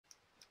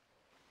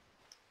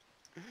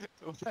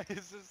Why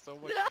is this so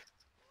much?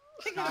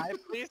 Kai,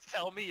 please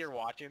tell me you're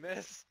watching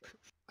this.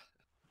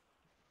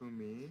 Who,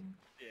 me?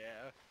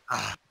 Yeah.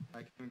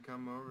 I can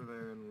come over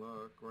there and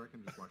look, or I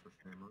can just watch the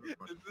stream. I'll just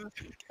watch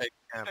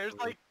the There's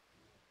like,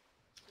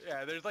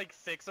 yeah, there's like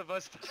 6 of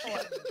us,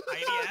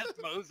 tiny ass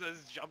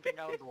Moses jumping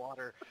out of the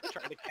water,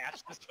 trying to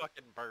catch this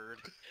fucking bird.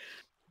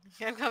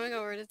 I'm coming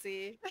over to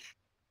see.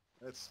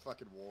 It's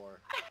fucking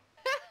war.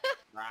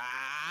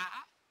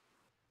 Ah!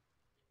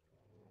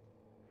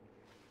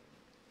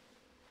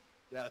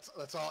 Yeah,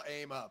 let's all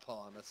aim up. Hold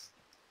on, let's...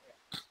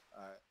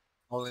 Alright,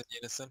 All in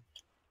unison.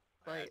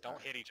 Alright, don't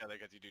hit each other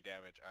because you do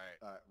damage.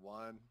 Alright, alright,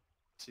 1,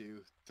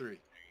 2, 3.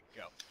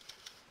 go.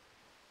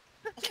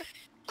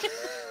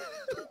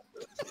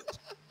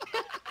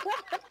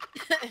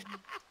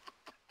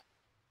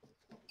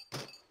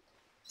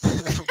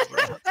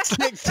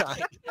 Same time.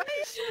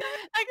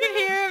 I could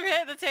hear him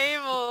hit the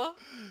table.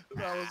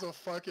 That was a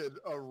fucking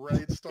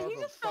rainstorm Did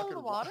he of just fill fucking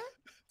the water?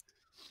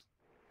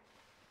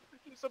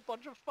 There's a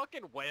bunch of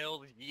fucking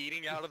whales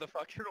yeeting out of the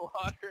fucking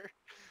water.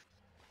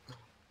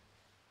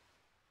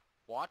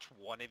 Watch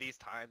one of these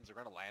times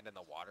we're gonna land in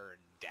the water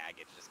and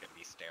Daggett is just gonna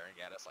be staring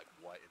at us like,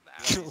 what in the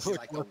hell? Is he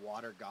like the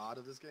water god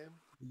of this game?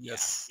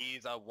 Yes. Yeah,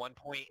 he's a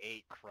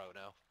 1.8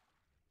 chrono.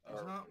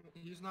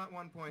 He's not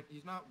 1 point.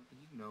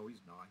 No,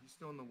 he's not. He's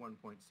still in the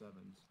 1.7s.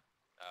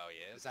 Oh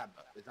yeah. Is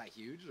that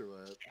huge or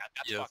what? Yeah,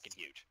 that's Yes. fucking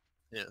huge.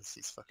 Yes,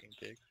 he's fucking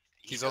big.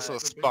 He's He's also a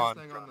It's the spawn.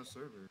 biggest thing on the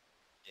server.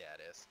 Yeah,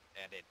 it is.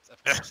 And it,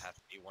 of course, has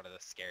to be one of the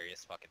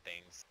scariest fucking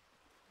things,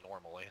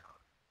 normally.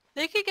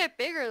 They could get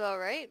bigger though,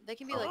 right? They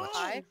can be like Oh.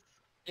 5,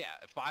 Yeah,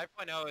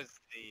 5.0 is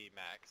the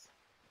max.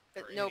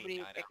 but for any nobody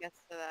dino. gets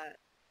to that.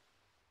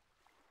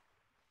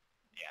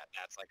 Yeah,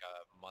 that's like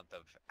a month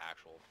of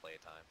actual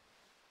playtime.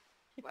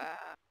 Wow.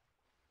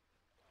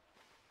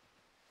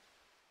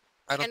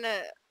 I don't-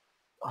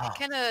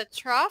 Can a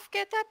trough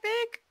get that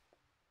big?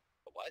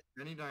 What?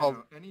 Any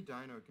Oh.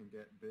 dino can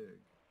get big.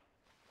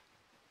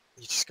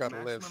 You just gotta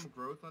Maximum live.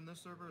 growth on this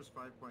server is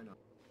 5.0.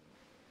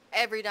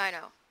 Every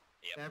dino.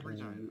 Yep. Every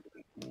dino.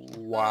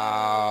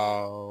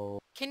 Wow.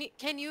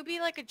 Can you be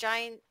like a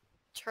giant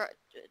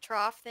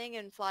trough thing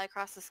and fly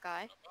across the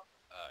sky?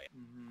 Yeah.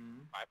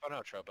 Mm-hmm.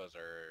 5.0 tropos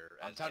are...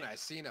 I'm as telling you, big. I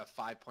seen a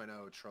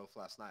 5.0 trope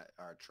last night.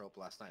 Trope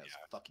last night. It was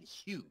Yeah. fucking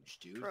huge,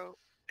 dude. Bro.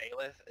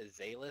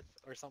 Zalith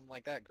or something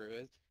like that, Gru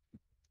is.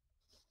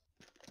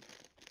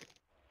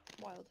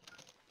 Wild.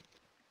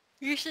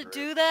 You should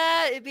do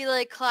that. It'd be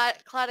like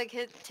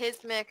Cladic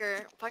Tismic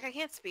or fuck. I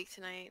can't speak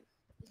tonight.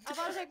 I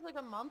thought it takes like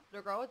a month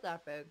to grow it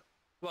that big.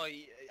 Well,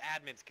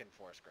 admins can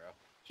force grow.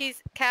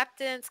 He's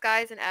Captain,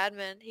 Sky's an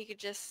admin. He could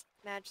just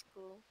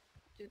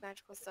do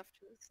magical stuff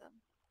to us.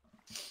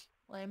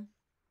 Lame.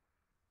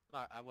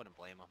 I wouldn't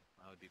blame him.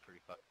 I would be pretty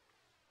fucking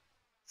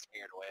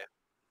scared away.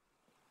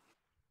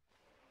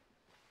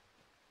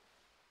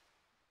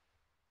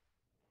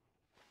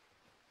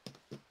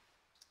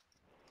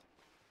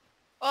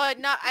 Well,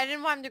 not. I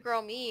didn't want him to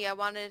grow me. I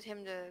wanted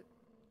him to,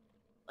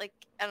 like,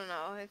 I don't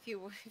know. If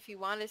you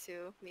wanted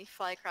to, me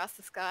fly across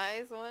the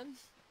skies one.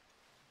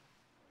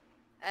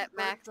 At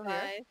Right max from here?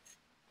 size.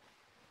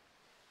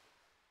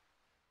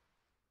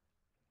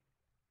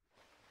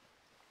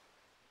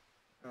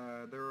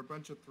 There were a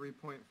bunch of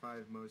 3.5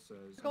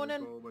 Mosas, Going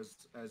and the in. goal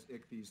was as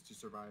Ichthy's to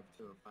survive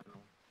to the final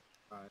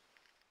 5.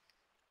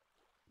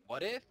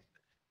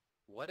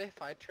 What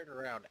if I turn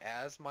around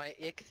as my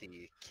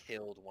Ichthy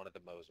killed one of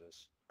the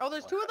Moses? Oh,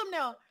 there's 2 of them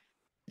now.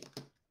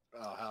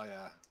 Oh, hell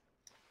yeah.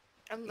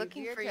 I'm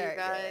looking Easier for you target.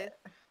 guys.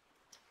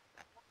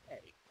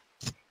 Hey.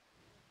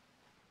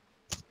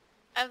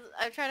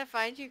 I'm trying to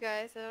find you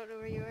guys. I don't know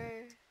where you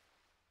are.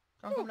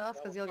 Don't come to us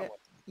because you'll get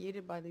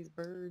yeeted by these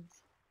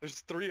birds. There's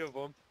 3 of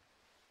them.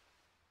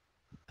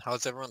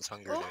 How's everyone's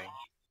hunger Oh.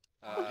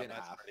 doing? Get Mine's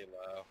half. pretty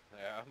low.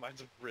 Yeah,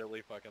 mine's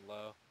really fucking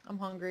low. I'm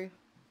hungry.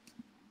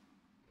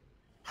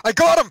 I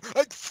got him!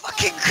 I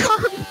fucking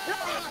got him!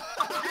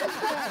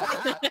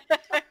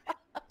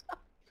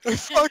 I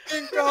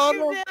fucking got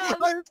him!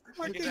 I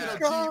fucking Yeah.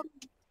 got him!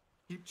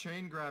 Keep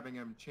chain grabbing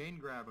him. Chain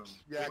grab him.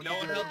 Yeah, No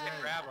one keep else doing can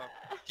it. grab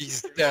him.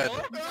 He's dead.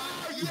 Oh,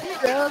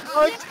 Yeah,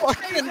 I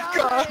fucking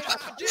got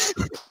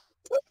him!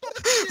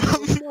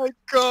 Oh my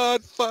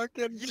god,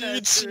 fucking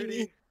Yes, GG!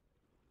 dirty.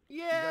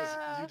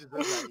 Yeah. You deserve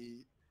that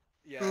eat.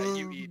 Yeah,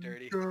 you eat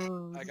dirty.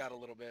 I got a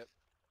little bit.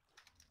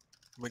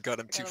 Oh my god,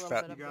 I'm I too got a little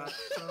fat. bit You of got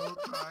so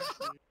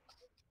cocky.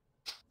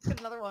 Get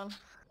another one.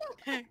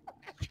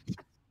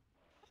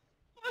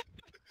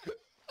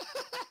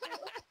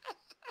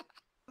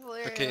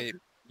 Hilarious. Okay,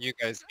 you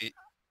guys eat.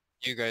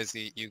 You guys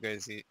eat. You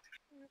guys eat.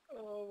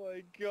 Oh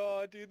my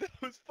god, dude, that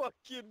was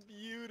fucking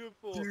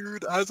beautiful.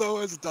 Dude, as I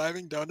was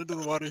diving down into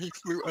the water, he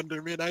flew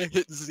under me and I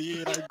hit Z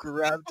and I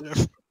grabbed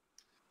him.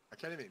 I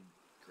can't even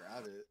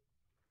grab it.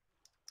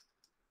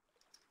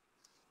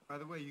 By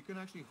the way, you can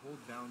actually hold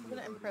down the I'm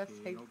gonna ability impress key,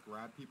 and Hayes. it'll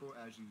grab people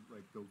as you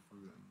like go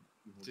through them.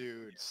 You hold-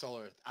 Dude,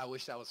 Solar, I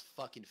wish that was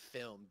fucking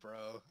filmed,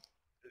 bro.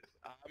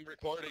 I'm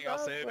recording, I'll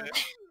save it.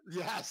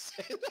 Yes.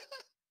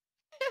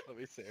 Let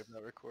me save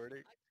that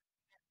recording.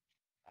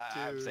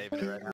 I'm Dude. saving it right now.